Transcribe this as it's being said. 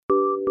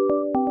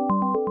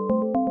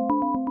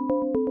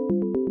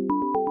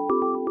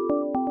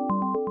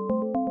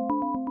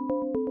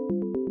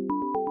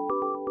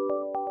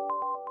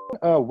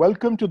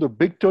welcome to the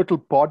Big Turtle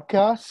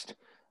podcast.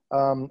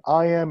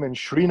 I am in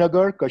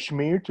Srinagar,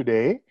 Kashmir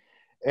today,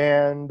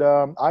 and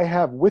I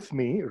have with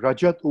me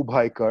Rajat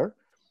Ubhaykar,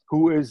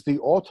 who is the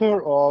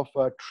author of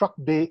Truck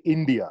Day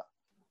India,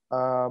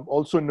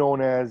 also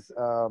known as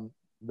The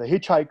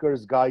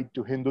Hitchhiker's Guide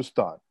to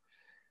Hindustan.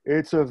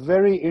 It's a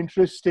very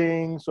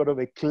interesting, sort of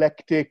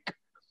eclectic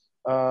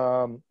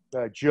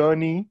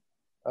journey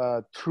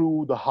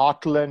through the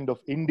heartland of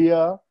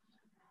India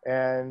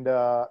and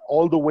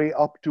all the way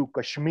up to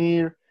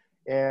Kashmir.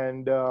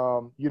 And,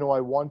 I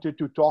wanted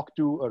to talk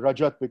to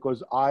Rajat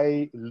because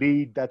I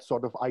lead that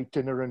sort of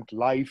itinerant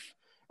life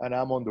and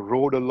I'm on the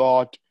road a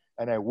lot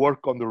and I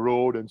work on the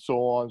road and so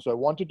on. So I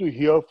wanted to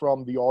hear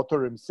from the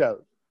author himself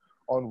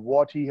on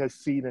what he has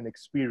seen and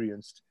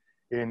experienced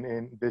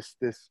in this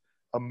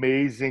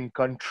amazing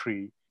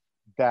country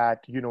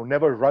that,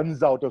 never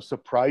runs out of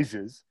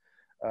surprises.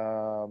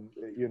 You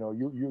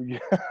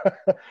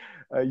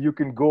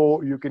can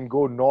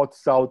go north,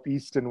 south,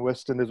 east, and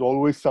west, and there's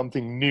always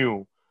something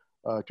new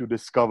to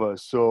discover.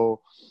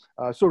 So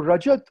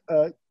Rajat,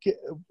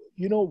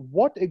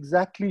 what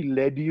exactly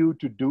led you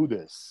to do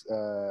this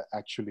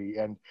actually?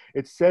 And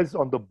it says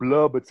on the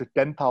blurb it's a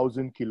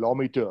 10,000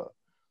 kilometer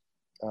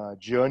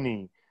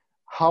journey.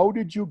 How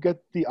did you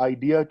get the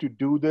idea to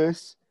do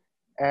this?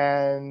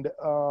 And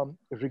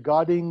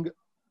regarding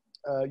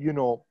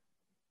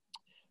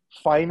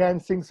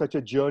financing such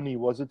a journey,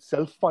 was it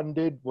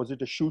self-funded? Was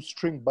it a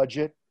shoestring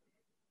budget?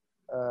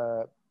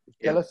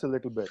 Tell us a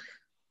little bit.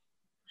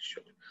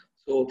 Sure.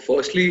 So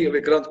firstly,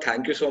 Vikram,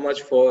 thank you so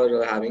much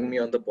for having me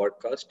on the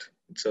podcast.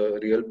 It's a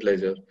real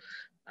pleasure.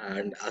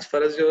 And as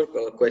far as your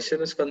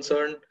question is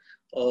concerned,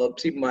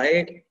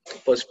 my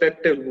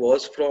perspective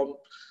was from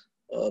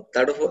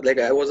that of like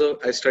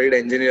I studied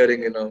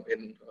engineering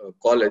in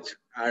college,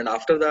 and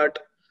after that,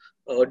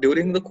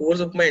 during the course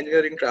of my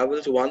engineering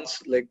travels,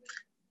 once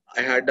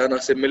I had done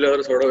a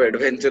similar sort of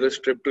adventurous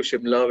trip to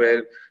Shimla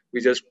where we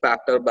just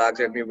packed our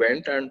bags and we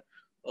went. And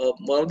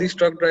one of these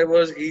truck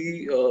drivers,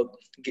 he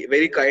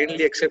very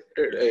kindly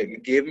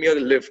gave me a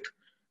lift,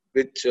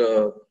 which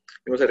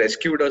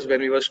rescued us when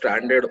we were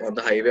stranded on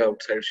the highway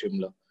outside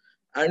Shimla.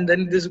 And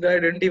then this guy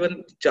didn't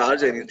even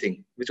charge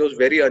anything, which was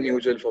very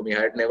unusual for me.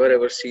 I had never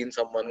ever seen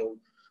someone who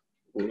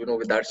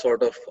with that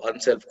sort of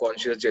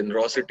unself-conscious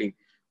generosity,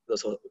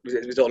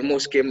 which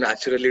almost came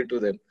naturally to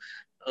them.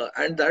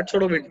 And that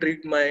sort of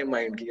intrigued my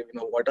mind.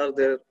 What are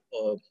their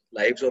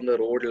lives on the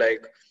road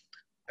like?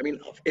 I mean,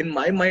 in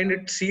my mind,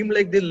 it seemed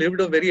like they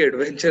lived a very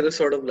adventurous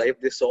sort of life.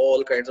 They saw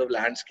all kinds of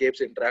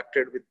landscapes,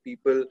 interacted with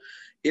people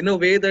in a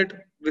way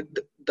that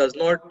does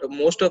not,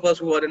 most of us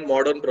who are in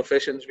modern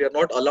professions, we are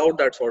not allowed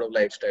that sort of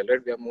lifestyle,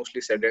 right? We are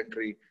mostly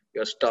sedentary,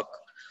 we are stuck.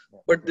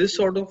 But this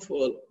sort of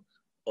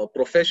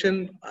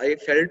profession, I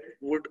felt,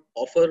 would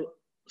offer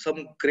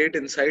some great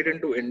insight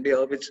into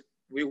India, which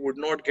we would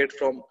not get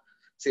from,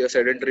 say, a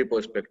sedentary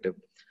perspective.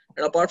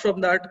 And apart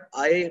from that,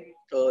 I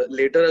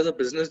later as a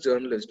business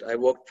journalist, I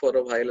worked for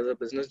a while as a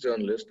business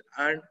journalist.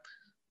 And,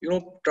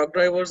 truck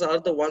drivers are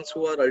the ones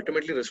who are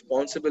ultimately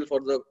responsible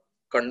for the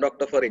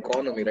conduct of our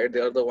economy, right?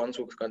 They are the ones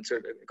who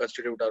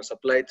constitute our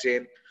supply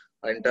chain,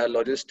 our entire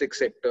logistics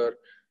sector.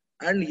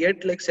 And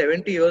yet,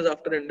 70 years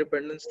after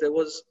independence, there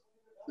was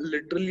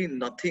literally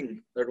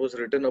nothing that was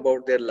written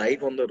about their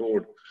life on the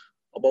road,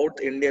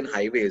 about Indian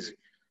highways.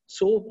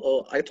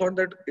 So I thought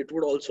that it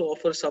would also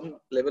offer some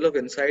level of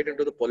insight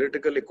into the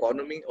political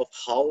economy of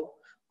how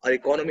our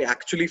economy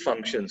actually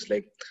functions,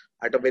 like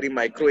at a very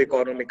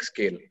microeconomic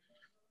scale.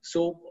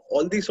 So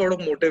all these sort of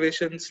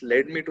motivations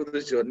led me to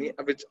this journey,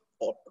 which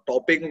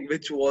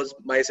was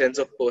my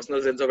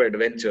personal sense of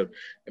adventure.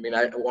 I mean,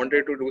 I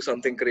wanted to do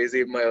something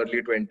crazy in my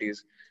early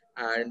 20s,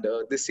 and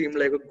this seemed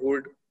like a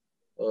good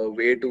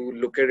way to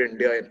look at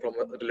India from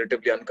a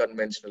relatively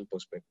unconventional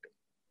perspective.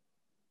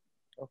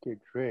 Okay,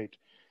 great.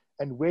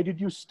 And where did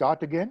you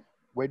start again?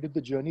 Where did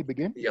the journey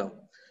begin?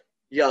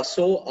 Yeah.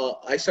 So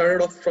I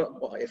started off from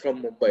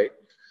Mumbai,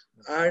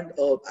 and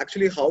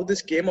actually, how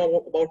this came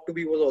about to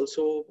be was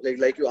also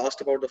like you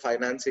asked about the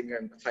financing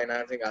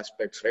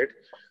aspects, right?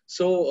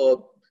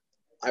 So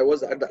I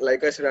was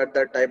like I said, at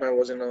that time I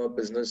was in a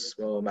business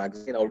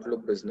magazine,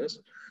 Outlook Business,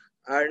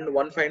 and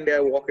one fine day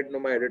I walk into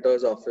my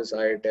editor's office.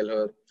 I tell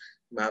her,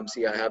 "Ma'am,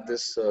 see, I have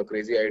this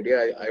crazy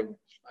idea.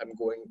 I'm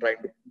trying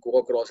to go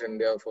across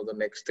India for the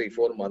next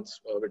 3-4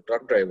 months with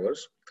truck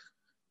drivers.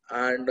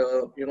 And,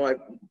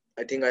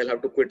 I think I'll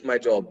have to quit my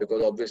job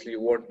because obviously you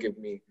won't give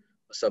me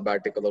a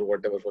sabbatical or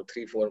whatever for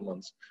 3-4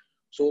 months."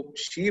 So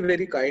she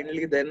very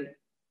kindly then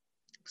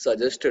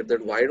suggested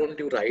that why don't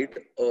you write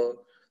a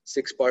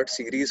 6-part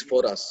series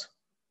for us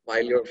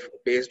while you're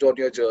based on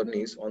your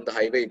journeys on the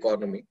highway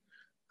economy,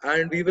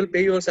 and we will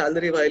pay your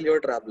salary while you're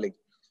traveling.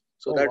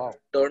 So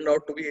turned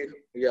out to be,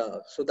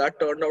 that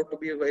turned out to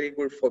be very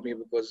good for me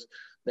because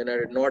then I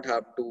did not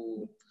have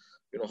to,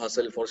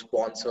 hustle for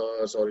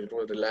sponsors or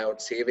rely on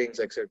savings,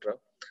 etc.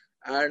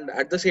 And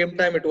at the same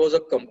time, it was a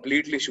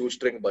completely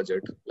shoestring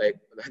budget, like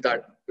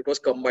that. It was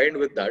combined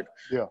with that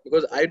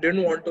because I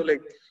didn't want to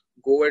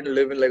go and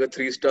live in a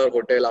 3-star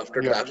hotel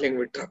after traveling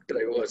with truck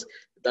drivers.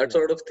 that Yeah.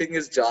 sort of thing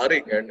is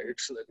jarring, and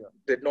it's Yeah.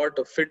 did not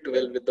fit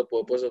well with the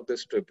purpose of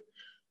this trip.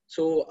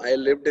 So I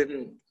lived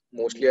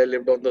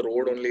on the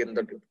road only in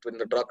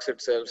the trucks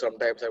itself.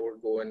 Sometimes I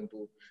would go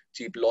into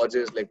cheap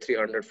lodges like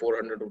 300,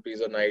 400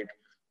 rupees a night.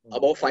 Mm.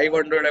 Above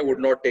 500, I would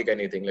not take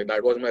anything. Like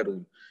that was my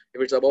rule.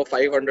 If it's above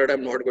 500,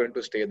 I'm not going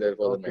to stay there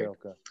for the Okay. night.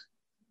 Okay.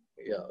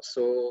 Yeah.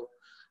 So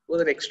it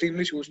was an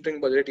extremely shoestring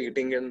budget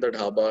eating in the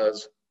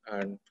dhabas,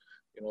 and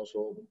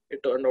so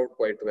it turned out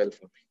quite well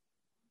for me.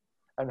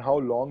 And how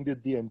long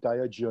did the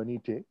entire journey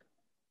take?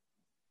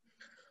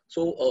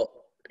 So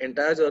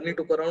entire journey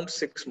took around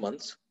 6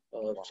 months.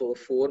 Wow. So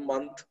 4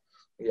 month,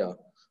 yeah.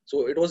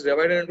 So it was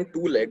divided into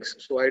two legs.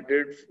 So I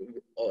did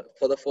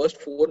for the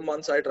first 4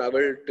 months I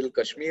traveled till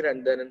Kashmir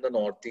and then in the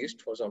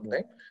northeast for some Yeah.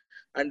 time,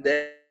 and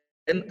then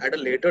at a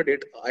later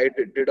date I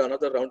did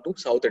another round to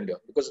South India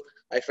because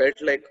I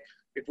felt like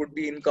it would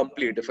be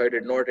incomplete if I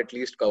did not at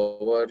least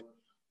cover,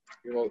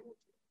 you know,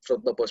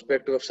 from the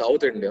perspective of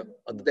South India.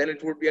 Then Mm.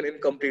 it would be an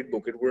incomplete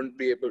book. It wouldn't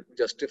be able to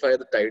justify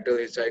the title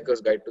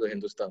Hitchhiker's Guide to the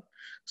Hindustan.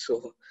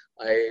 So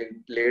I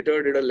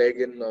later did a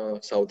leg in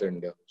South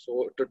India.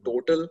 So the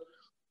total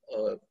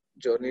uh,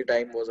 journey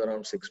time was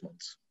around 6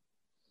 months.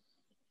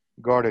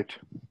 Got it.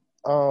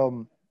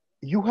 Um,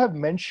 you have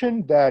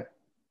mentioned that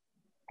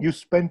you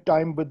spent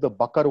time with the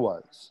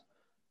Bakarwals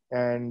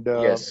and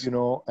Yes.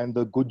 and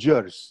the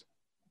Gujars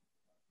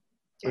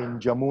in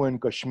Jammu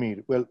and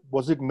Kashmir. Well,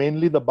 was it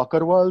mainly the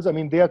Bakarwals? I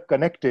mean, they are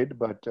connected,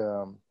 but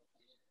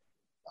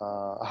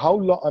how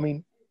long? I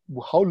mean,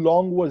 how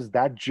long was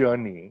that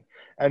journey,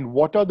 and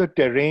what are the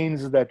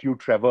terrains that you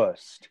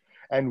traversed?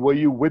 And were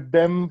you with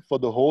them for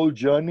the whole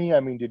journey? I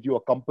mean, did you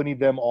accompany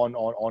them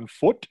on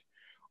foot,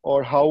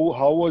 or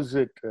how was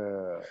it?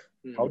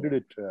 How No, did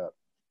it?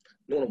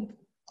 no, no.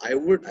 I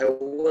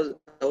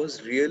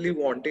was really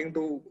wanting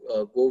to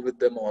go with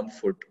them on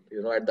foot,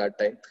 at that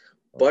time,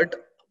 but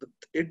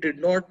it did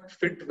not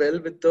fit well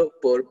with the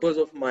purpose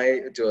of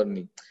my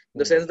journey. In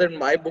the Mm, sense that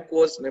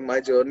my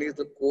journey,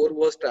 the core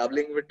was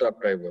traveling with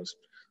truck drivers.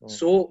 mm,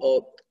 So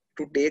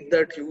to take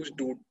that huge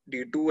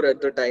detour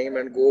at the time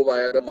and go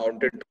via the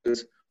mountain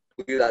trails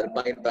to these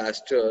alpine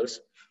pastures,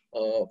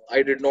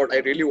 I did not. I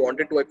really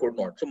wanted to. I could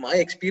not. So my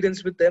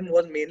experience with them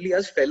was mainly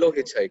as fellow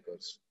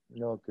hitchhikers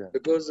okay.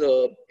 because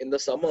in the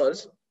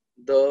summers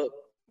the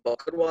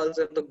Bakarwals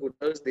and the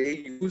Gujars they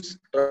use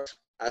trucks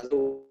as a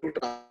way to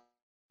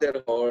transport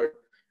their herd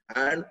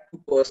and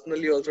to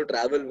personally also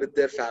travel with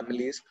their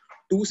families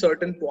to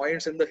certain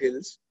points in the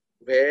hills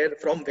where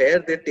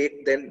they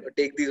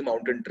take these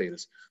mountain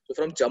trails. So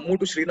from Jammu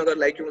to Srinagar,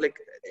 like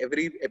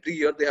every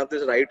year they have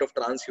this rite of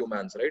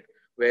transhumans, right?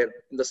 Where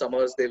in the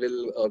summers they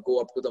will go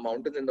up to the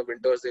mountains, in the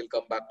winters they'll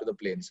come back to the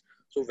plains.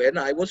 So when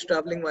I was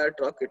traveling via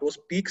truck, it was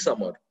peak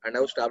summer, and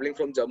I was traveling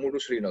from Jammu to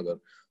Srinagar.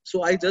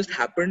 So I just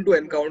happened to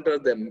encounter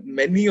them,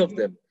 many of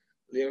them.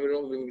 We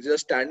were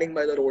just standing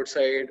by the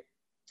roadside,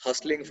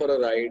 hustling for a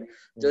ride,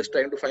 Mm, just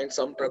trying to find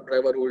some truck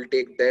driver who will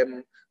take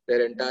them,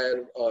 their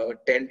entire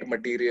tent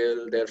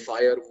material, their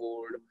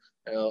firewood,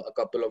 a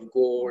couple of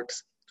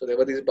goats. So there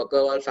were these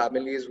Bakarwal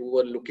families who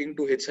were looking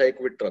to hitchhike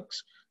with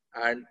trucks,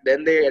 and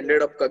then they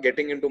ended up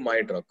getting into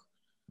my truck,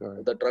 got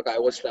it. the truck I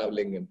was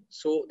traveling in.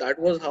 So that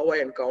was how I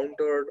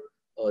encountered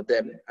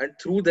them, and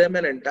through them,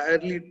 an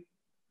entirely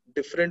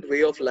different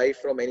way of life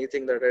from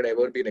anything that I'd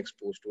ever been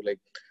exposed to. Like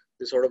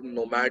this sort of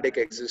nomadic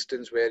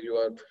existence where you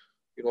are,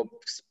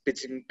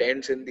 pitching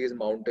tents in these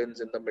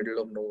mountains in the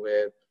middle of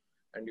nowhere,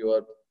 and you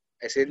are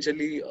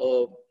essentially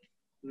a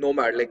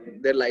nomad.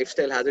 Like their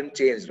lifestyle hasn't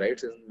changed, right,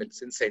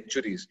 since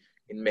centuries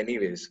in many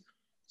ways.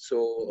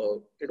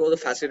 So it was a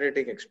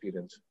fascinating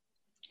experience.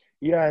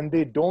 Yeah, and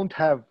they don't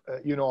have,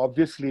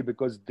 obviously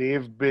because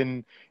they've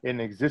been in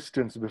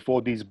existence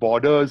before these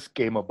borders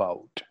came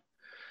about.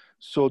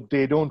 So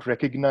they don't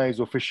recognize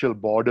official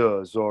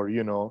borders, or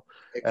and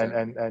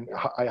Exactly. and and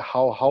Yeah.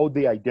 how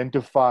they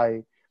identify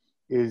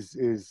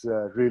is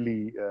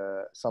really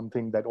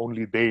something that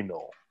only they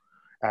know.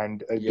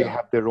 And they Yeah.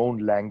 have their own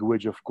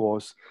language, of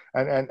course.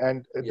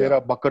 And there Yeah.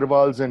 are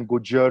Bakarwals and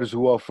Gujars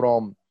who are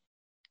from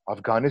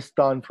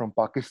Afghanistan, from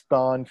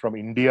Pakistan, from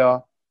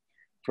India,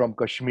 from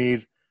Kashmir,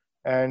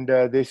 and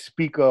they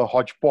speak a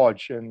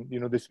hodgepodge, and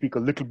they speak a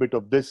little bit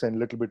of this and a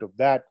little bit of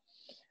that.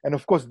 And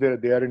of course,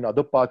 they are in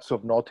other parts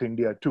of North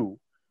India too,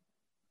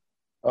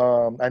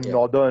 and Yeah.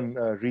 northern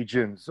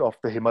regions of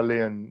the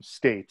Himalayan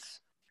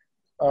states.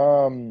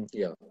 Um,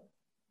 Yeah.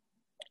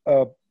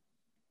 uh,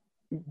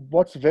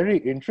 what's very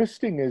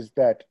interesting is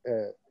that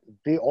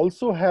they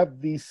also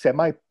have these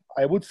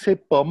I would say,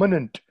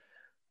 permanent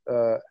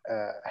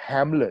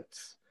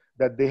hamlets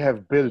that they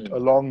have built Hmm.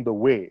 along the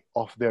way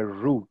of their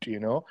route,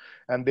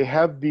 and they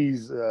have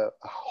these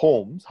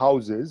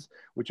houses,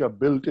 which are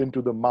built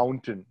into the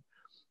mountain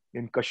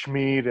in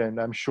Kashmir, and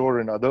I'm sure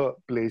in other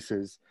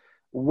places,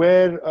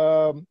 where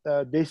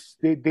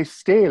they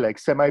stay like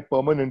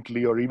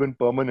semi-permanently or even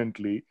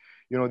permanently.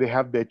 They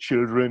have their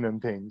children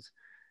and things,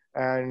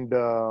 and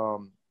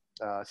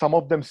Some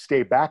of them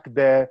stay back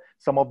there.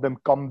 Some of them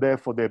come there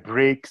for their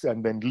breaks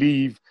and then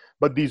leave.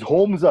 But these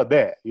homes are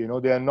there.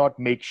 They are not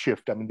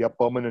makeshift. I mean, they are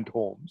permanent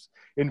homes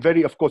in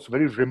of course,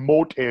 very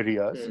remote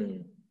areas.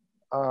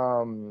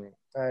 Hmm.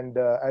 And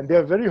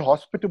they're very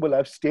hospitable.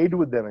 I've stayed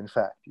with them, in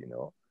fact.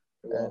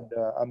 Wow. And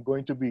I'm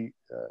going to be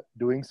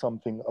doing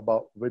something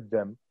with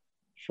them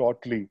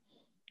shortly.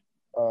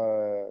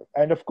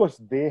 And of course,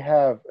 they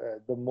have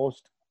the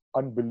most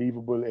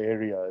unbelievable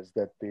areas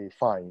that they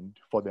find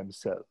for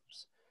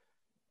themselves.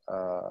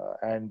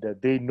 And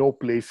they know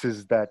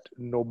places that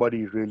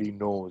nobody really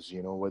knows,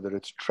 whether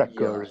it's Yeah,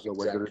 trekkers or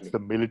whether it's exactly. the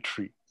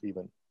military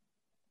even.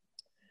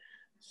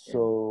 Yeah.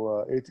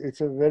 So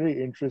it's a very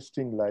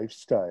interesting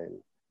lifestyle.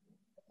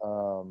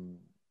 Um,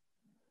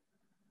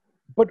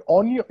 but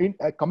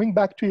coming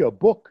back to your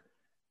book,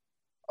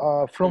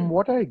 from Hmm.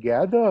 what I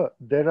gather,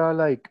 there are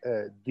like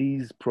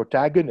these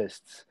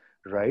protagonists,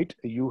 right?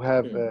 You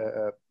have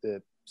Hmm.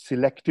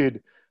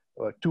 selected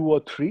two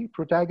or three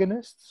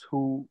protagonists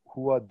who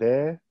are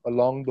there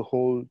along the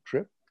whole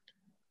trip,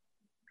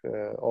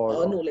 No,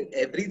 or like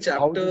every how is it?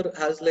 chapter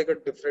has like a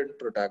different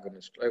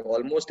protagonist. Like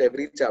almost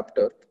every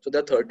chapter. So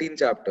there are 13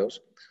 chapters.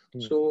 Hmm,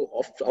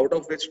 So out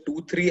of which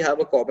two, three have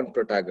a common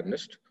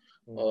protagonist.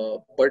 hmm,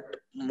 But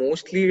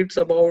mostly it's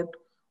about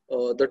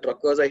the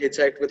truckers I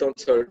hitchhiked with on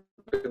certain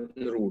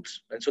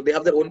routes, and so they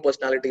have their own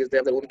personalities, they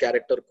have their own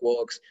character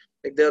quirks.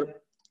 Like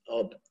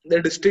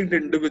they're distinct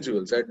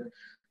individuals, and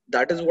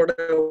that is what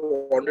I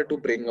wanted to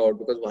bring out.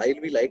 Because while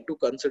we like to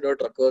consider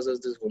truckers as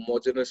this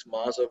homogeneous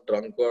mass of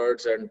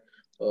drunkards and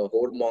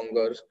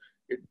whoremongers,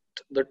 it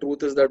the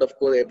truth is that of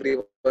course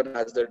everyone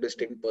has their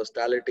distinct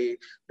personality.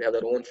 They have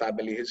their own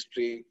family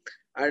history,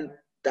 and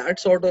that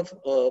sort of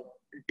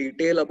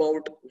detail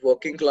about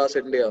working class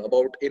India,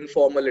 about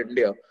informal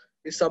India,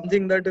 is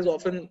something that is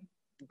often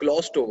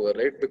glossed over,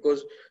 right?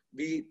 Because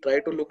we try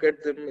to look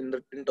at them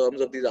in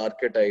terms of these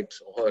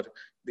archetypes or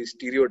these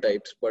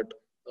stereotypes. But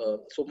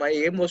so my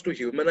aim was to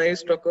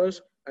humanize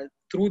truckers and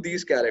through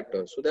these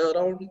characters. So there are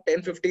around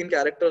 10, 15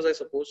 characters, I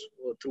suppose,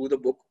 through the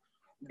book,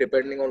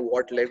 depending on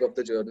what leg of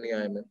the journey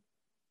I am in.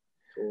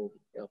 So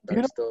yeah, you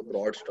know, that's the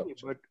broad funny,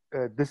 structure.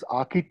 but this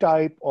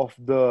archetype of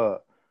the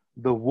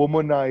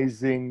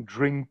womanizing,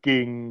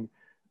 drinking,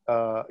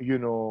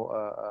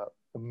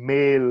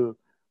 male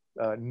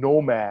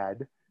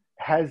nomad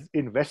has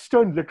in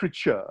Western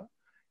literature.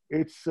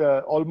 It's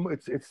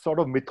almost it's sort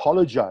of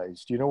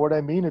mythologized. You know what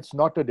I mean? It's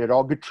not a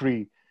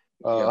derogatory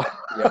uh,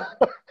 Yeah,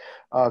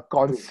 yeah, true.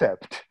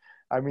 concept.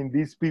 I mean,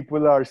 these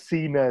people are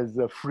seen as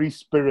free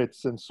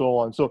spirits and so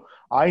on. So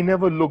I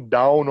never looked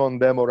down on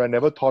them, or I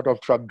never thought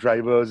of truck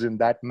drivers in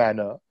that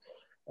manner.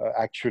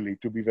 Actually,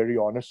 to be very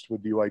honest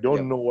with you, I Yeah,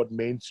 don't know what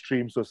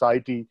mainstream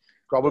society,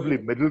 probably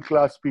no, middle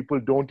class people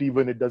don't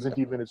even. It yeah, doesn't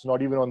even. It's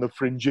not even on the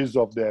fringes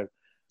of their.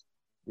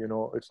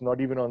 It's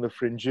not even on the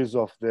fringes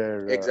of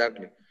their.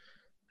 exactly.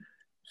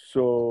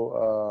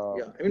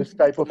 Yeah, I This mean,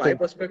 type from of my thing.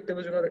 perspective,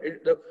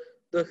 the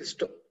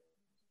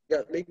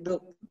yeah, like the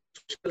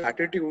social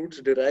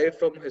attitudes derive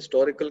from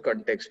historical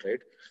context, right?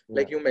 Yeah.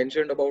 Like you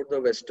mentioned about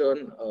the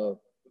Western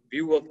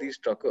view of these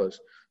truckers.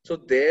 So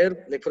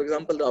there, like for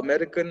example, the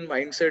American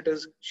mindset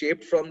is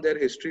shaped from their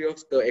history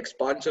of the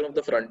expansion of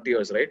the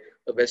frontiers, right?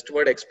 The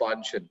westward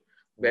expansion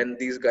Mm. when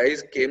these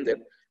guys came there,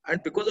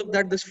 and because of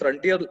that, this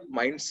frontier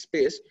mind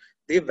space,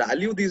 they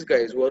value these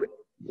guys who are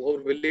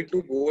willing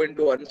to go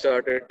into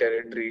uncharted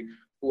territory,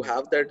 who Mm.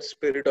 have that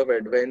spirit of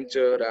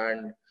adventure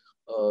and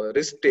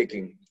risk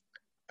taking.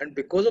 And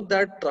because of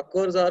that,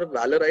 truckers are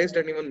valorized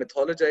and even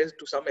mythologized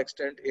to some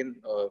extent in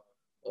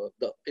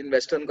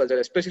Western culture,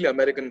 especially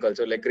American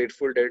culture, like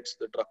Grateful Dead's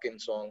the trucking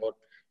song, or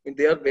I mean,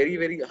 they are very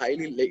very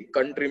highly like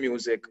country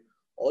music.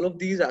 All of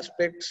these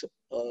aspects,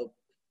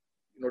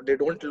 they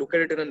don't look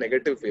at it in a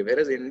negative way.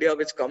 Whereas India,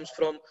 which comes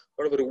from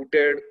sort of a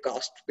rooted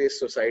caste-based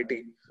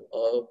society,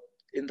 uh,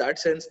 in that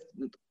sense,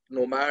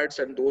 nomads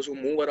and those who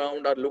move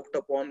around are looked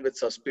upon with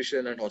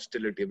suspicion and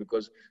hostility,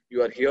 because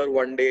you are here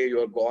one day, you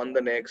are gone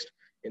the next.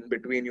 In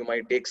between, you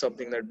might take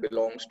something that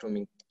belongs to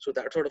me. So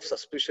that sort of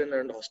suspicion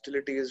and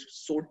hostility is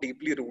so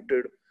deeply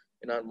rooted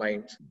in our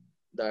minds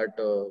that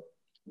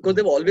because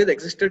they've always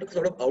existed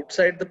sort of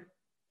outside the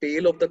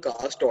pale of the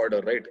caste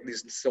order, right?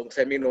 These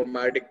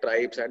semi-nomadic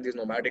tribes and these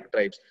nomadic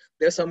tribes,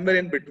 they're somewhere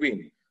in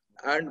between.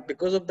 And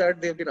because of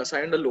that, they've been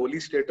assigned a lowly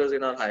status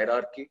in our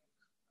hierarchy.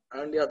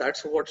 And yeah,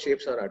 that's what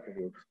shapes our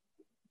attitude.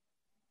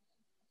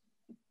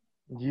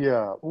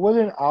 Yeah. Well,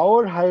 in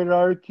our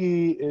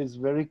hierarchy is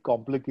very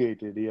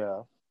complicated.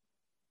 Yeah.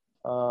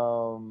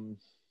 Um,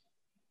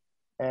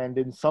 and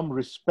in some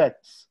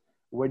respects,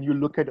 when you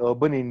look at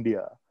urban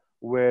India,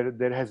 where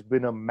there has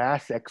been a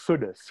mass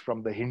exodus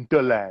from the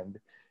hinterland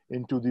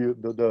into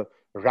the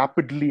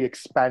rapidly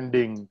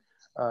expanding,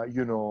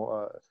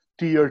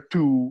 tier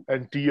two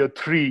and tier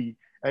three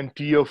and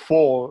tier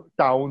four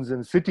towns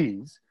and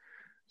cities.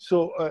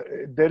 So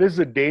there is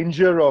a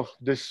danger of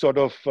this sort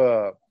of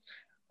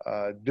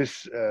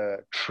this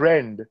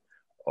trend,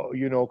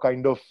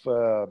 kind of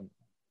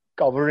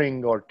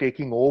covering or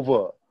taking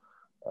over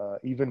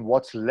even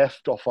what's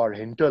left of our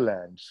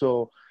hinterland.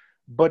 So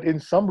But in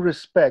some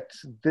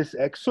respects, this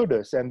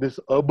exodus and this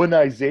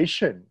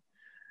urbanization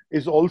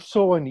is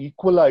also an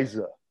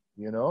equalizer,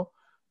 you know,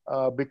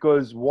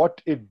 because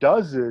what it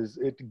does is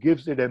it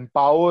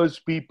empowers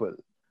people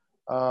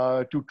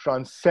to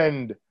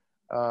transcend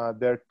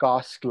their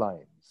caste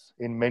lines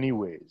in many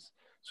ways.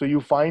 So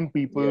you find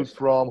people Yes.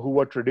 from who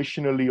are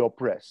traditionally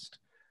oppressed,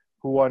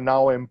 who are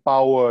now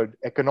empowered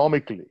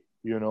economically,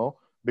 you know,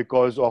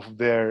 because of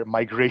their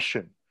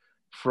migration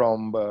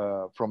from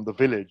the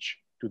village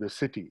to the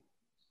city,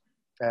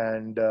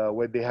 and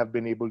where they have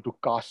been able to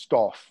cast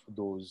off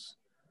those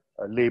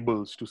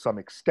labels to some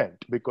extent,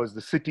 because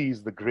the city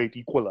is the great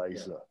Yeah.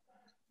 equalizer.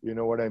 You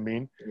know what I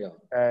mean? Yeah.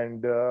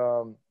 And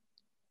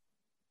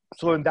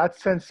so, in that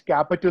sense,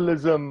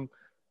 capitalism,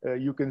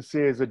 you can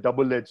say, is a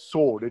double-edged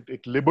sword.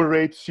 It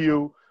liberates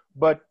you,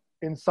 but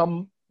in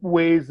some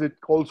ways, it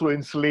also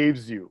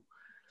enslaves you.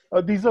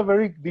 These are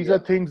Yeah.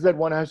 things that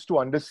one has to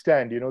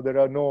understand. You know, there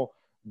are no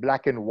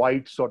black and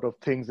white sort of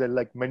things. And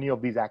like many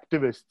of these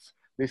activists,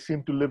 they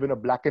seem to live in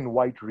a black and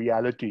white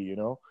reality. You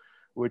know,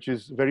 which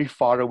is very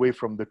far away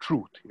from the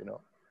truth. You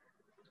know.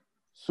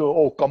 So,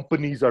 oh,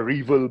 companies are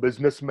evil,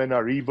 businessmen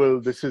are evil,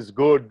 this is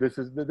good,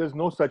 there's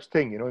no such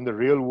thing, you know. In the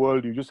real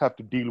world, you just have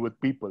to deal with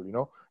people, you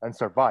know, and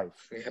survive.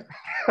 Yeah.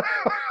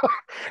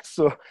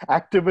 So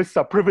activists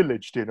are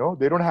privileged, you know,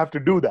 they don't have to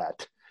do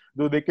that,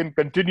 though they can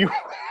continue.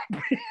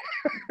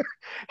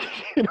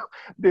 You know,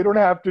 they don't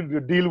have to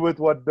deal with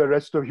what the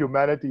rest of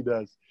humanity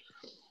does.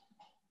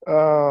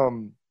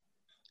 um,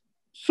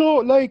 so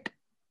like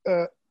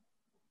uh,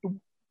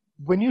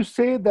 when you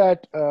say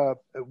that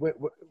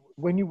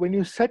when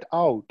you set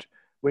out,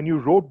 when you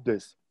wrote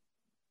this,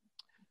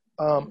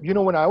 you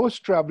know, when I was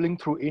traveling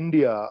through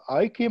India,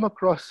 I came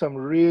across some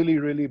really,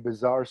 really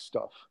bizarre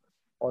stuff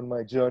on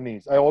my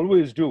journeys. I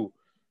always do.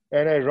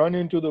 And I run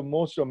into the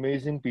most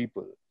amazing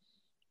people.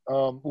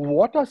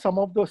 What are some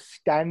of the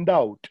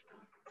standout,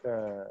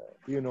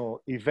 you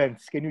know,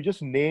 events? Can you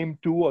just name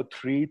two or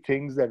three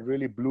things that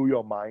really blew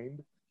your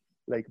mind,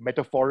 like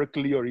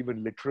metaphorically or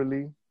even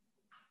literally?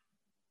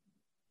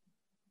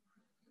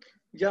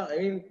 Yeah, I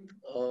mean,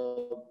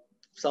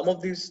 some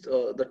of these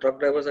the truck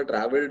drivers I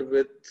traveled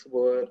with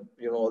were,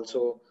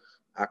 also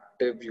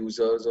active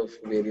users of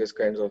various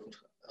kinds of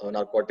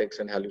narcotics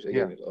and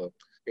Yeah.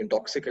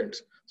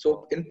 intoxicants. So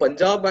Wow. in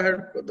Punjab, I had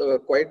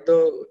quite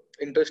the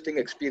interesting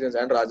experience,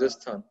 and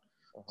Rajasthan.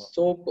 Uh-huh.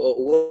 So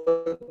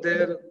over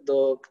there,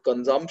 the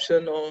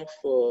consumption of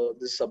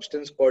this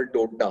substance called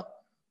dodda,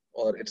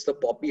 or it's the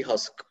poppy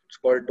husk. It's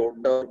called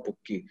dodda or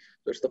bukki.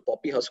 So it's the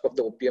poppy husk of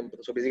the opium.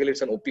 So basically,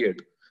 it's an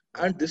opiate,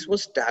 and this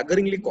was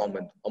staggeringly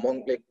common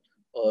among like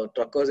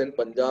truckers in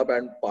Punjab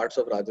and parts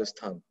of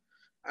Rajasthan.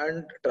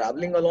 And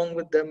traveling along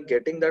with them,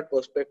 getting that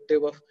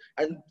perspective of,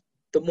 and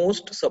the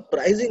most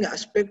surprising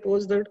aspect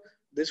was that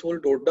this whole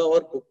dodda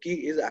or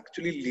bukki is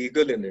actually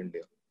legal in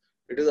India.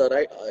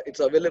 It's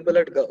available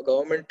at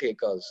government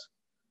thekas,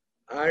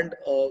 and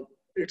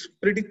it's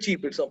pretty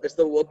cheap. It's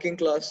the working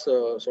class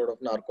sort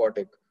of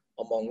narcotic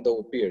among the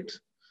opiates,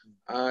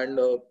 and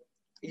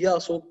yeah,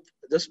 so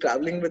just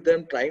traveling with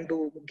them, trying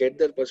to get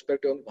their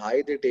perspective on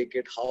why they take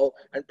it, how,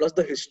 and plus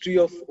the history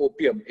of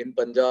opium in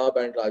Punjab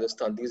and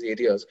Rajasthan. These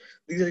areas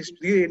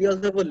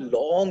have a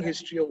long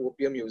history of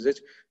opium usage,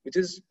 which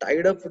is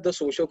tied up with the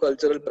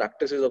socio-cultural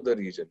practices of the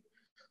region.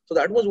 So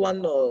that was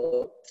one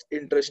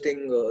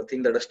interesting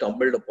thing that I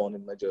stumbled upon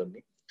in my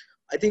journey.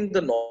 I think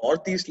the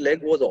northeast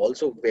leg was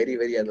also very,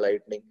 very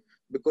enlightening,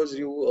 because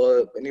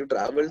when you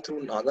travel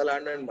through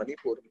Nagaland and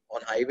Manipur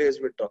on highways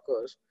with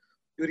truckers,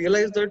 you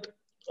realize that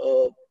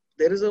uh,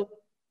 there is a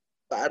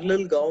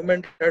parallel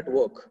government at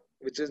work,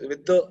 which is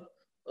with the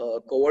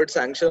covert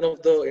sanction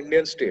of the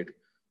Indian state.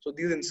 So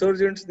these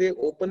insurgents, they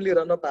openly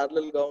run a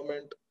parallel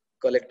government,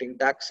 collecting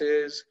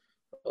taxes,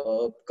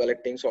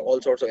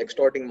 all sorts of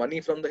extorting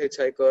money from the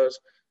hitchhikers.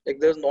 Like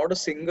there's not a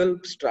single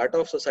strata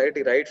of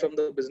society, right from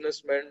the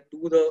businessman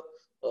to the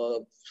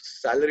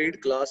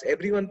salaried class.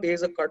 Everyone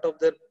pays a cut of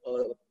their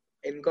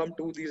income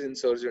to these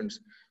insurgents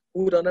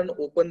who run an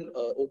open,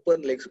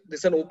 like this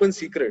is an open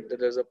secret that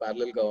there's a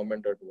parallel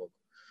government at work.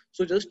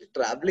 So just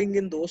traveling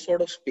in those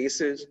sort of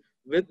spaces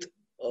with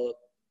uh,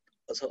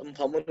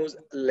 someone who's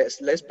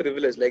less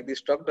privileged, like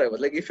these truck drivers.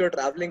 Like if you're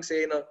traveling,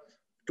 say, in a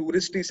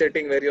touristy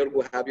setting where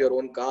you have your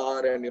own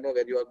car, and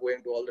where you are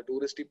going to all the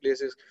touristy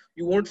places,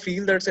 you won't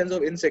feel that sense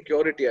of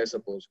insecurity, I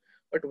suppose.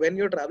 But when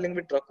you're traveling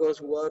with truckers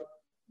who are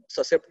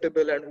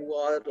susceptible and who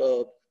are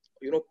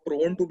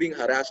prone to being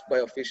harassed by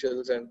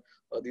officials and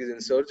these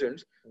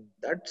insurgents,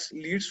 that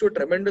leads to a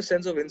tremendous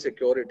sense of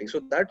insecurity.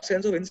 So that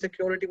sense of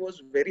insecurity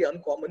was very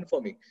uncommon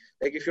for me.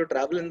 Like if you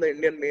travel in the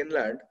Indian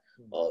mainland,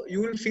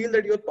 you will feel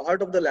that you're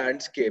part of the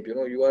landscape.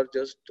 You are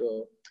just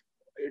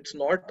it's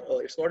not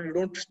you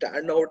don't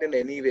stand out in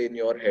any way in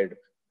your head,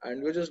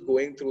 and you're just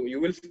going through.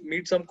 You will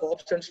meet some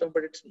cops and stuff,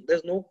 but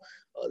there's no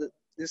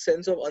this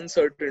sense of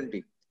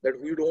uncertainty that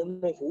you don't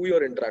know who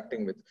you're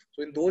interacting with.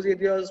 So in those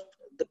areas,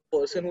 the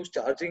person who's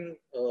charging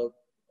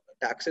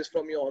taxes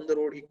from you on the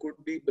road, he could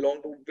be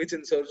belong to which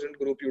insurgent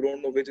group. You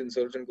don't know which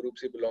insurgent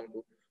groups he belong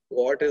to.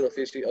 what his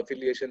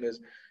affiliation is,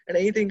 and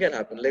anything can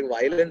happen. Like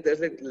violence, there's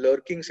like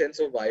lurking sense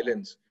of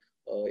violence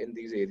in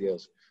these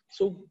areas.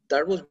 So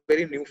that was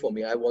very new for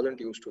me. I wasn't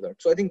used to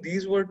that. So I think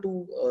these were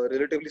two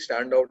relatively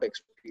standout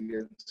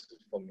experiences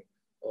for me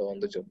on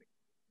the journey.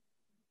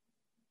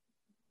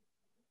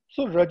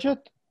 So Rajat,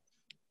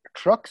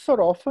 trucks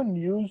are often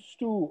used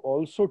to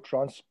also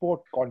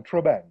transport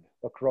contraband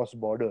across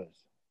borders.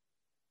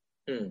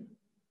 Hmm.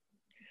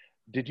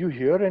 Did you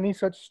hear any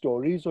such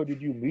stories, or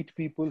did you meet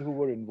people who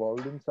were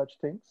involved in such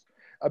things?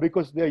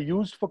 Because they're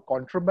used for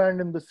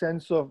contraband in the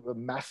sense of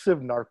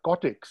massive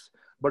narcotics,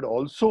 but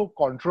also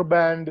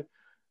contraband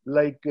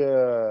like,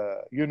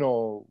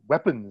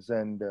 weapons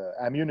and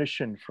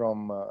ammunition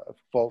from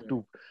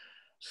to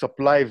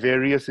supply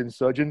various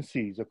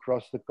insurgencies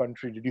across the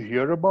country. Did you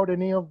hear about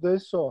any of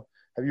this, or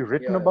have you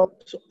written Yeah, yeah.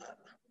 about? So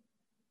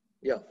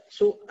yeah,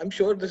 so I'm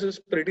sure this is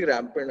pretty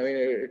rampant. I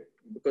mean,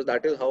 because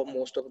that is how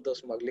most of the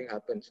smuggling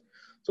happens.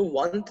 So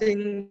one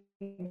thing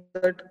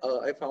that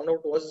I found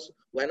out was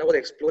when I was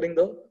exploring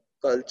the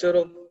culture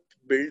of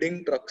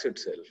building trucks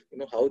itself.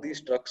 How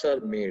these trucks are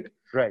made.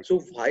 Right. So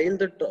while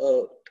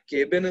the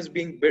cabin is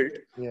being built,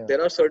 Yeah.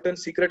 there are certain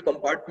secret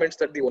compartments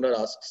that the owner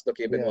asks the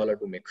cabin Yeah. wala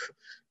to make,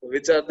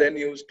 which are then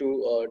used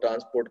to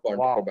transport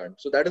Wow. contraband.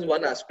 So that is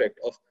one aspect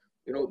of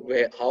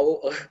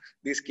how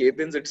these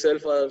cabins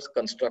itself are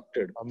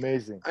constructed.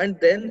 Amazing. And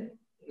then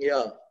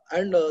yeah,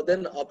 and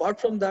then apart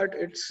from that,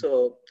 it's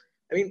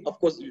I mean, of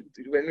course,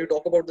 when we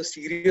talk about the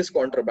serious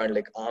contraband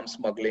like arms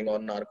smuggling or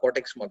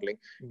narcotic smuggling,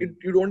 Mm.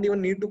 you don't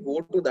even need to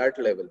go to that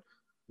level.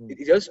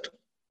 Mm. Just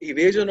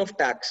evasion of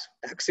tax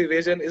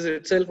evasion is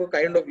itself a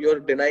kind of,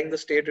 you're denying the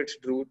state its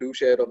due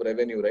share of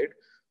revenue, right?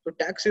 So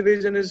tax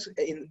evasion is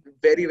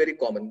very very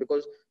common,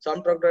 because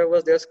some truck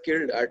drivers, they are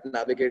skilled at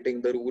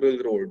navigating the rural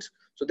roads,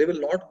 so they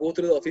will not go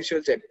through the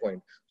official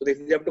checkpoint. So they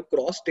have to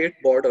cross state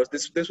borders.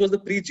 This was the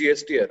pre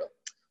GST era.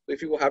 So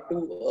if you have to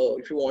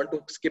if you want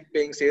to skip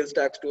paying sales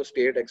tax to a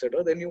state,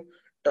 etc., then you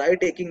try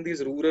taking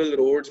these rural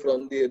roads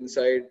from the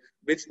inside,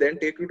 which then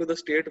take you to the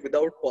state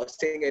without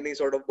passing any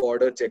sort of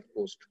border check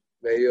post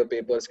where your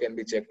papers can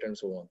be checked and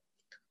so on.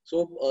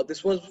 So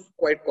this was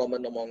quite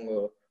common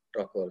among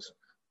truckers.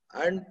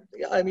 And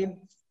yeah, I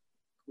mean,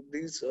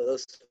 these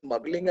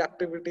smuggling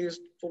activities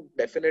so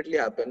definitely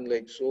happen.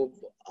 Like, so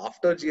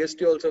after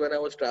GST also, when I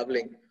was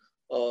traveling,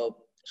 uh,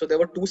 so there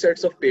were two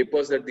sets of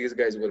papers that these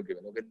guys were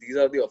given. Okay, these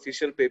are the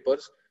official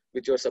papers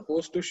which you're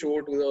supposed to show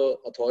to the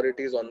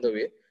authorities on the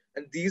way,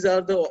 and these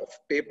are the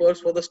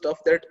papers for the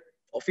stuff that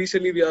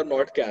officially we are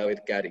not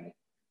carrying.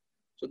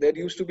 So there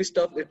used to be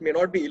stuff, it may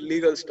not be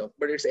illegal stuff,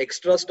 but it's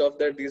extra stuff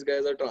that these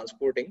guys are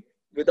transporting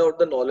without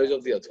the knowledge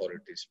of the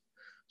authorities.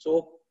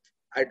 So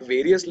at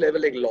various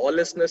level, like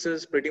lawlessness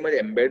is pretty much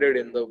embedded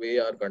in the way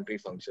our country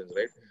functions,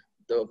 right?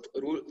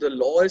 The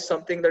law is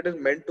something that is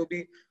meant to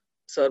be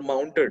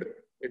surmounted.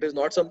 It is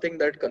not something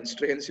that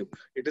constrains you.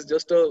 It is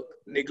just a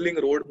niggling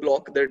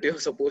roadblock that you're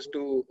supposed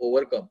to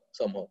overcome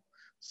somehow.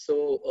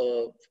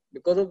 So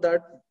because of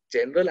that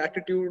general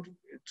attitude,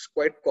 it's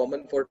quite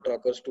common for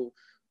truckers to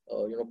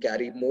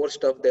carry more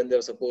stuff than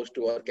they're supposed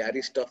to, or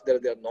carry stuff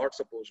that they're not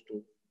supposed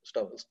to.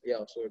 Stuff.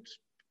 Yeah, so it's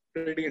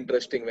pretty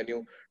interesting when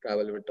you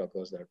travel with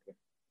truckers that way.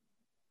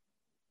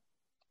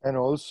 And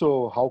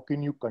also, how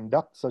can you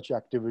conduct such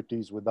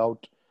activities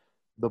without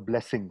the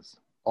blessings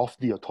of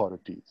the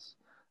authorities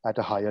at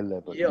a higher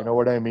level? You Yeah. know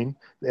what I mean?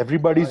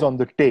 Everybody's Yeah. on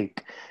the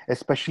take,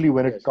 especially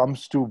when it Yes.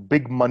 comes to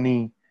big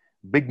money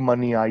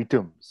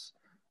items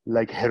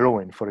like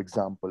heroin, for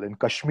example. In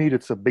Kashmir,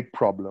 it's a big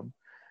problem.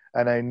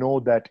 And I know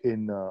that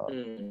in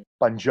Hmm.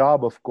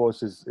 Punjab, of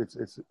course,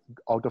 it's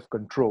out of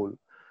control,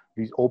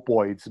 these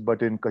opioids.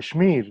 But in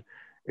Kashmir,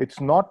 it's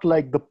not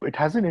like it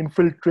hasn't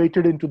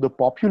infiltrated into the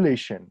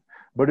population,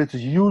 but it's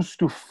used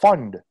to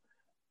fund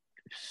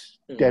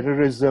Hmm.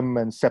 terrorism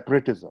and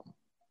separatism.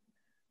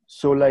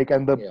 So like,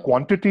 and the Yeah.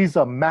 quantities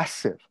are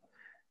massive.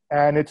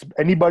 And it's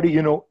anybody,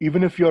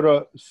 even if you're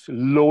a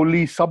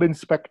lowly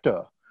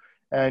sub-inspector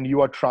and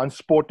you are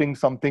transporting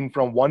something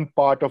from one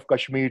part of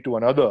Kashmir to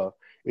another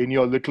in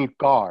your little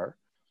car,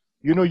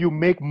 you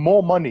make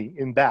more money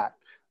in that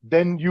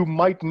than you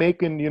might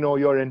make in,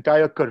 your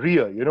entire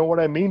career. You know what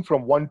I mean?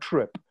 From one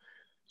trip.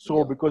 So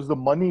Yeah. because the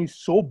money is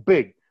so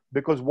big,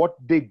 because what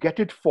they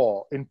get it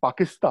for in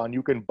Pakistan,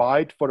 you can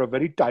buy it for a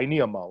very tiny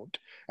amount.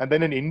 And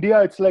then in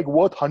India, it's like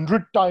worth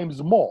 100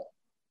 times more.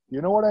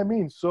 You know what I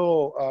mean?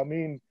 So, I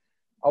mean,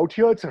 out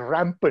here, it's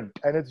rampant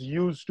and it's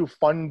used to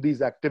fund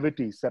these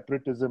activities,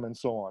 separatism and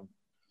so on.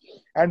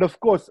 And of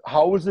course,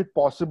 how is it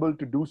possible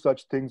to do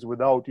such things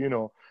without,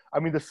 I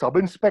mean, the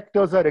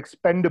sub-inspectors are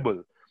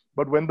expendable,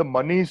 but when the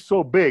money is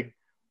so big,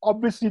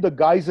 obviously the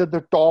guys at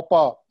the top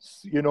are,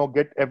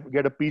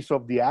 get a piece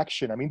of the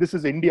action. I mean, this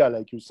is India,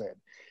 like you said.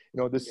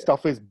 This Yeah.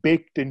 stuff is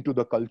baked into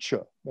the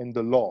culture, in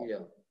the law.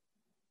 Yeah.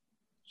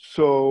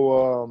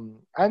 So,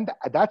 and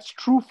that's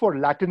true for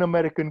Latin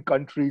American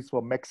countries,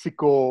 for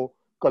Mexico,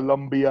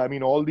 Colombia. I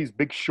mean, all these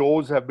big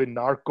shows have been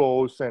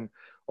Narcos and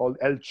all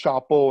El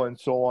Chapo and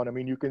so on. I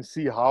mean, you can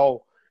see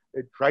how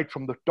it right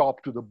from the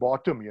top to the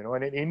bottom,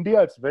 and in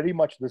India, it's very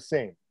much the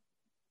same.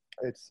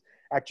 It's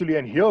actually,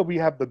 and here we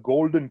have the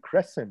Golden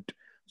Crescent.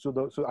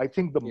 So I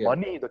think the Yeah.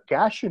 money, the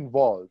cash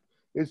involved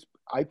is,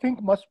 I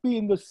think, must be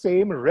in the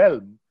same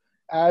realm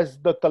as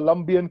the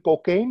Colombian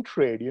cocaine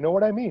trade. You know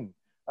what I mean?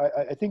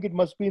 I think it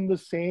must be in the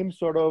same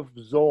sort of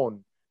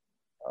zone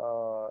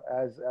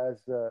as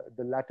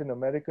the Latin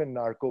American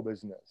narco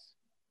business.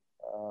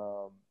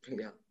 Um,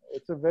 Yeah.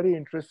 it's a very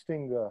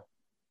interesting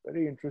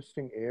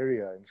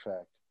area, in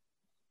fact,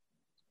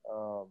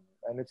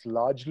 and it's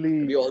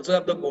largely We also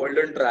have the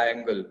Golden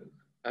Triangle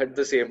at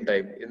the same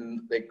time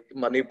in like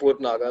Manipur,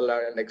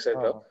 Nagaland, and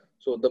etc. uh,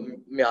 So the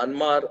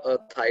Myanmar,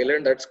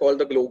 Thailand, that's called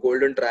the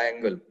Golden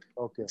Triangle.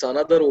 okay. It's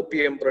another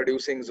opium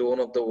producing zone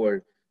of the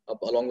world,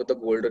 along with the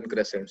Golden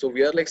Crescent. So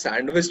we are like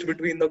sandwiched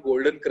between the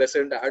Golden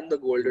Crescent and the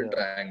Golden Yeah,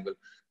 Triangle,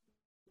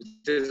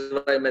 which is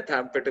why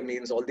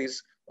methamphetamines, all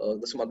these,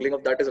 the smuggling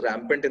of that is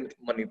rampant in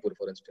Manipur,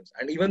 for instance,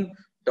 and even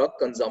drug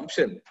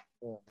consumption.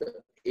 yeah. The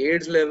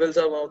AIDS levels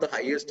are one of the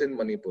highest in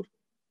Manipur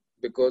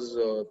because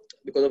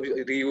because of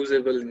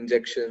reusable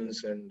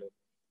injections and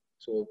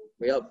so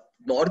yeah,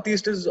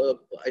 Northeast is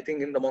I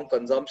think in among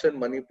consumption,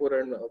 Manipur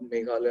and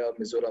Meghalaya,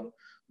 Mizoram,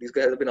 these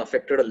guys have been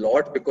affected a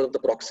lot because of the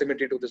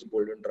proximity to this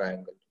Golden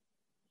Triangle.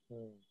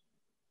 Hmm.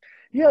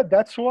 Yeah,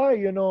 that's why,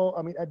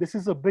 I mean, this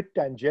is a bit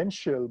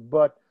tangential,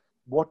 but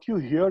what you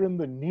hear in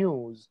the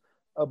news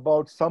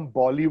about some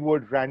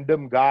Bollywood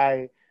random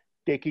guy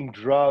taking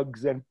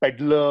drugs and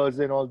peddlers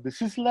and all,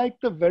 this is like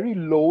the very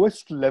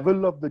lowest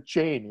level of the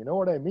chain. You know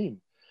what I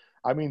mean?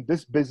 I mean,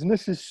 this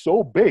business is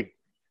so big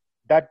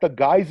that the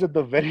guys at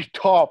the very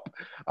top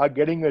are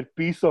getting a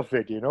piece of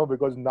it,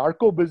 because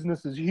narco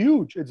business is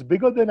huge. It's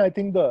bigger than, I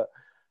think,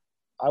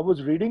 I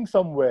was reading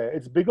somewhere,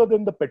 it's bigger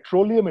than the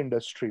petroleum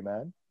industry,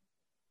 man,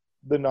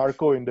 the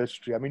narco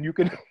industry. I mean, you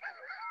can.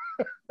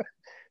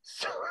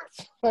 So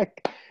it's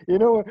like,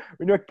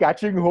 when you're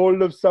catching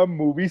hold of some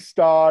movie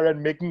star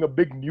and making a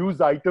big news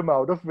item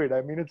out of it,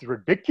 I mean, it's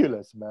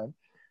ridiculous, man.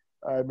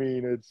 I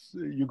mean,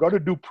 you got to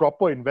do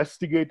proper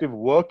investigative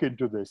work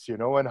into this,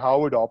 and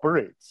how it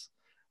operates.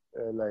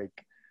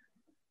 Like,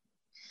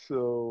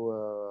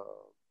 so,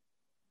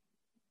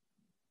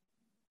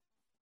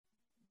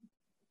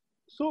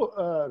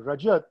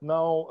 Rajat,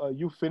 now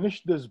you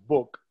finished this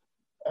book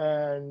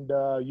and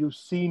you've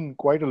seen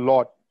quite a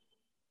lot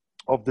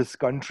of this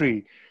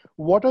country.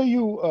 What are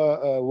you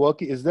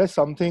working? Is there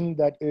something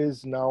that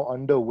is now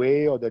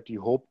underway, or that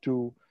you hope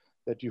to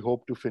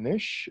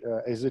finish?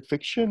 Is it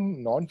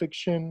fiction,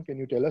 non-fiction? Can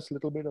you tell us a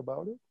little bit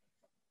about it?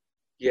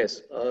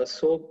 Yes,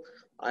 so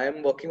I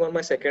am working on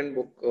my second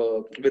book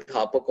with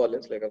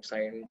HarperCollins. Like I've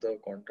signed the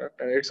contract,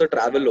 and it's a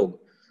travelogue,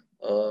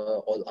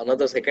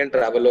 another second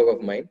travelogue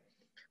of mine.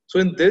 So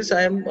in this,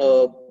 I am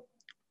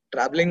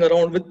traveling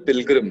around with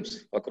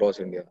pilgrims across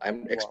India.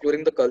 I'm Wow.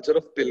 exploring the culture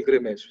of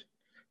pilgrimages,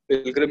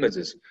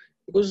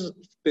 because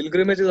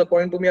pilgrimages,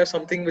 according to me, are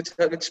something which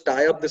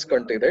tie up this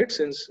country, right?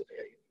 Since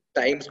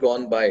times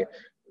gone by,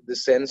 the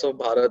sense of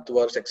Bharat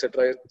Varsh,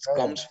 etc., it Yeah.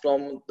 comes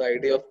from the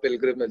idea of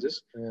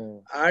pilgrimages, Yeah.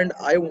 and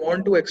I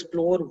want to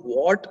explore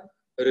what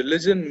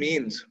religion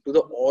means to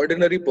the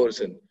ordinary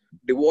person,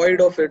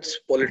 devoid of its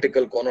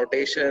political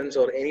connotations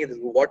or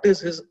anything. What is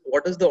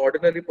the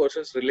ordinary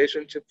person's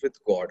relationship with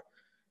God?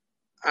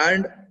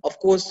 And of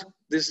course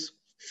this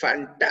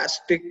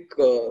fantastic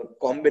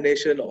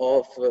combination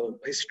of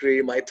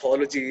history,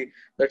 mythology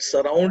that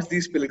surrounds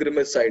these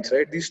pilgrimage sites,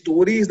 right? These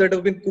stories that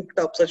have been cooked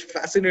up, such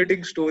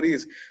fascinating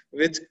stories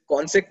which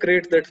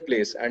consecrate that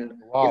place and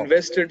Wow.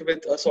 invest it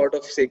with a sort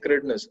of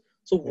sacredness.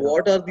 So Yeah.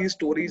 what are these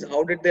stories,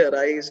 how did they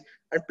arise,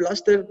 and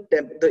plus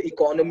the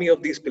economy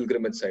of these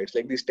pilgrimage sites,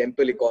 like these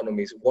temple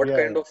economies, what Yeah.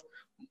 kind Yeah. of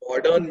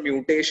modern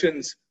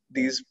mutations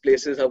Yeah. these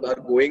places are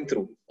going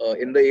through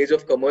in the age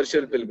of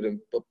commercial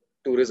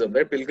tourism,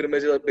 right?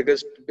 Pilgrimage is our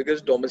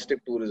biggest domestic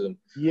tourism.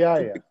 Yeah.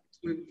 So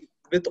Yeah.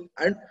 with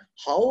and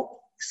how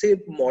say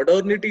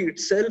modernity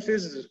itself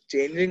is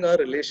changing our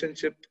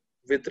relationship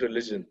with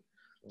religion.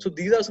 So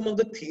these are some of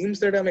the themes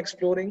that I'm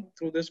exploring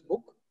through this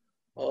book.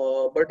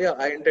 But yeah,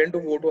 I intend to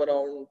go to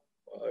around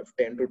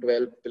 10 to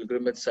 12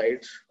 pilgrimage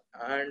sites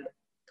and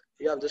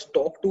yeah, just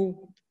talk to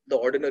the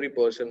ordinary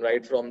person,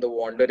 right? From the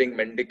wandering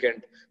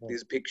mendicant, Yeah.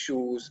 these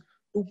bhikshus,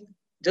 to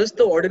just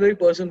the ordinary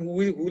person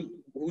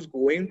who's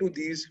going to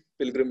these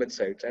pilgrimage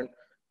sites and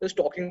just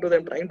talking to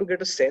them, trying to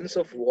get a sense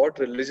of what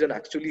religion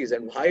actually is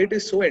and why it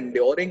is so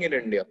enduring in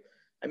India.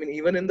 I mean,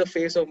 even in the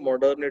face of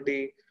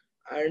modernity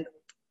and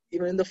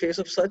even in the face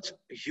of such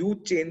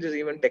huge changes,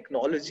 even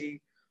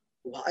technology,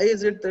 why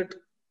is it that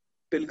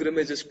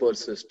pilgrimages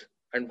persist?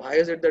 And why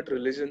is it that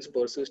religions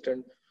persist?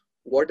 And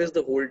what is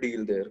the whole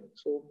deal there?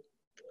 So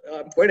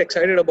I'm quite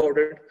excited about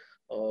it.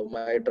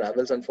 My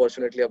travels,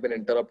 unfortunately, have been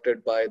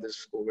interrupted by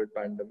this COVID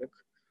pandemic.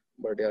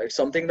 But yeah, it's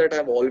something that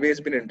I've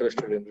always been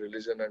interested in,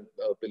 religion and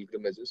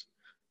pilgrimages.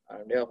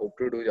 And yeah, hope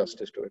to do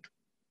justice to it.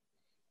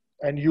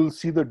 And you'll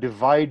see the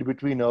divide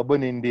between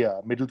urban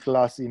India, middle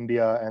class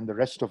India, and the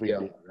rest of Yeah.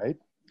 India, right?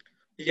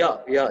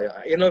 Yeah.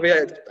 In a way,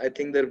 I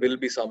think there will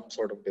be some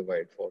sort of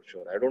divide for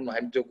sure. I don't know.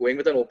 I'm just going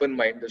with an open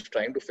mind, just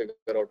trying to figure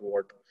out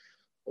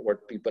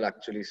what people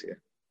actually say.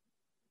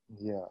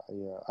 Yeah,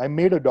 yeah. I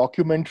made a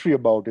documentary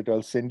about it.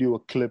 I'll send you a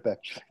clip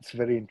actually. It's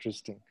very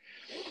interesting.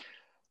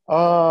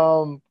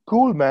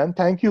 Cool, man.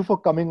 Thank you for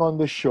coming on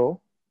the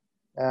show,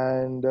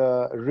 and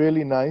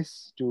really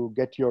nice to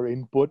get your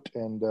input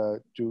and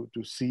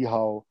to see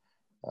how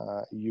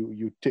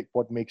you tick,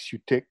 what makes you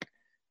tick,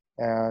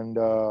 and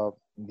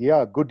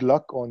yeah, good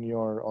luck on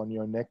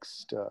your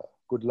next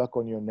good luck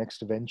on your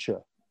next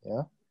venture.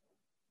 Yeah,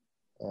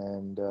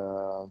 and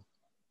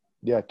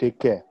yeah, take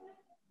care,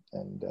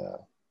 and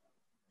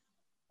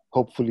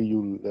hopefully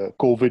you'll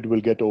COVID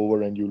will get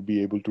over and you'll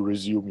be able to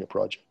resume your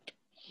project.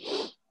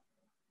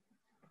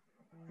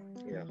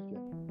 Yeah.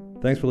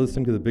 Thanks for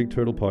listening to the Big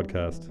Turtle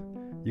Podcast.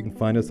 You can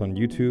find us on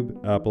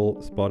YouTube, Apple,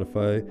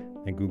 Spotify,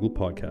 and Google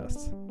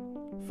Podcasts.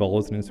 Follow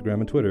us on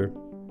Instagram and Twitter.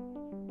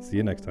 See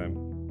you next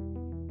time.